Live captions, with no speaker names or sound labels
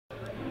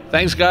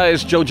Thanks,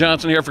 guys. Joe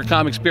Johnson here for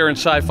Comics, Beer, and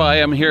Sci-Fi.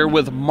 I'm here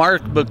with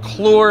Marc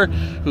McClure,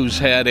 who's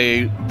had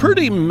a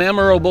pretty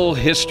memorable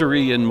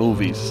history in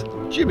movies.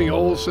 Jimmy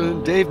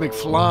Olsen, Dave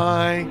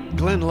McFly,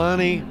 Glenn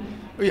Lunny,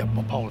 oh yeah,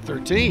 Apollo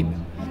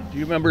 13. Do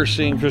you remember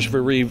seeing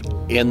Christopher Reeve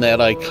in that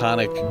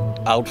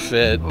iconic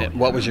outfit?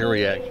 What was your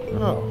reaction?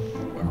 Oh,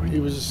 well, he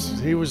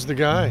was the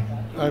guy.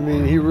 I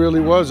mean, he really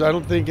was. I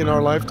don't think in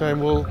our lifetime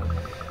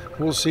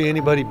we'll see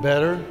anybody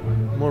better,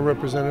 more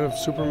representative of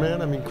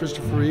Superman. I mean,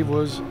 Christopher Reeve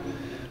was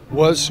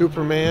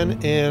Superman,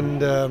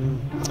 and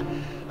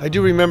I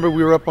do remember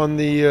we were up on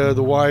the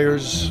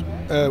wires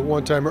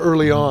one time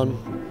early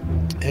on,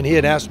 and he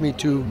had asked me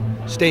to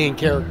stay in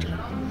character,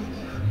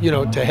 you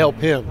know, to help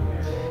him,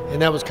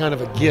 and that was kind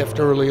of a gift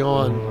early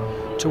on,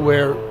 to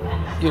where,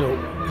 you know,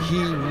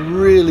 he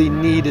really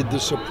needed the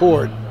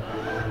support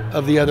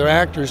of the other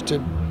actors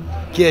to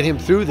get him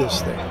through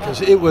this thing,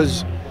 because it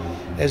was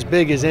as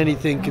big as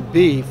anything could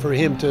be for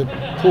him to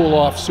pull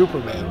off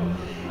Superman.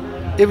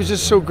 It was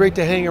just so great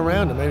to hang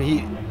around him. I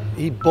mean,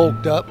 he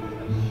bulked up,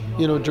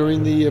 you know,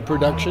 during the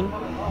production,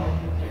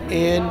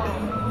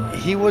 and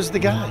he was the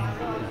guy.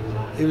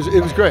 It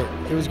was great.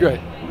 It was great.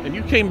 And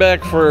you came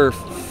back for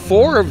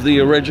 4 of the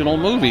original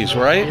movies,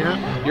 right?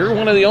 Yeah. You're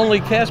one of the only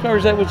cast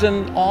members that was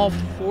in all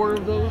 4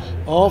 of those?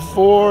 All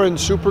 4, and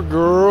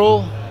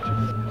Supergirl.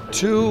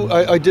 2,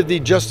 I did the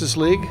Justice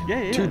League.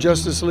 Yeah. 2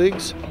 Justice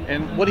Leagues.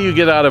 And what do you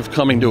get out of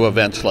coming to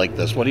events like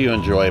this? What do you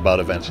enjoy about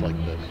events like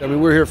this? I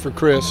mean, we're here for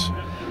Chris,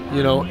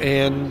 you know,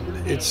 and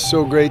it's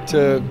so great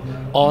to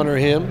honor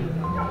him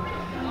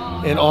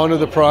and honor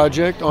the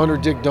project, honor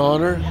Dick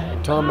Donner,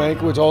 Tom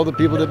Mankiewicz, all the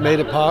people that made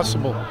it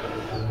possible,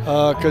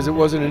 because it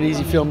wasn't an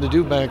easy film to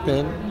do back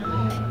then.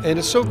 And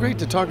it's so great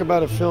to talk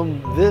about a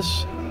film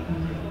this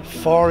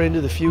far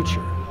into the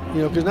future,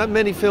 you know, because not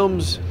many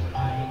films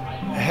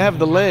have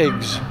the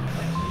legs.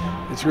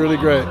 It's really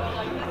great.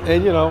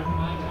 And, you know,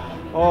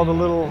 all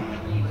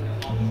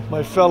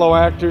my fellow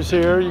actors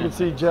here. You can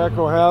see Jack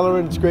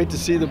O'Halloran. It's great to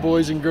see the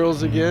boys and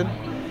girls again.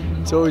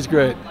 It's always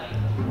great.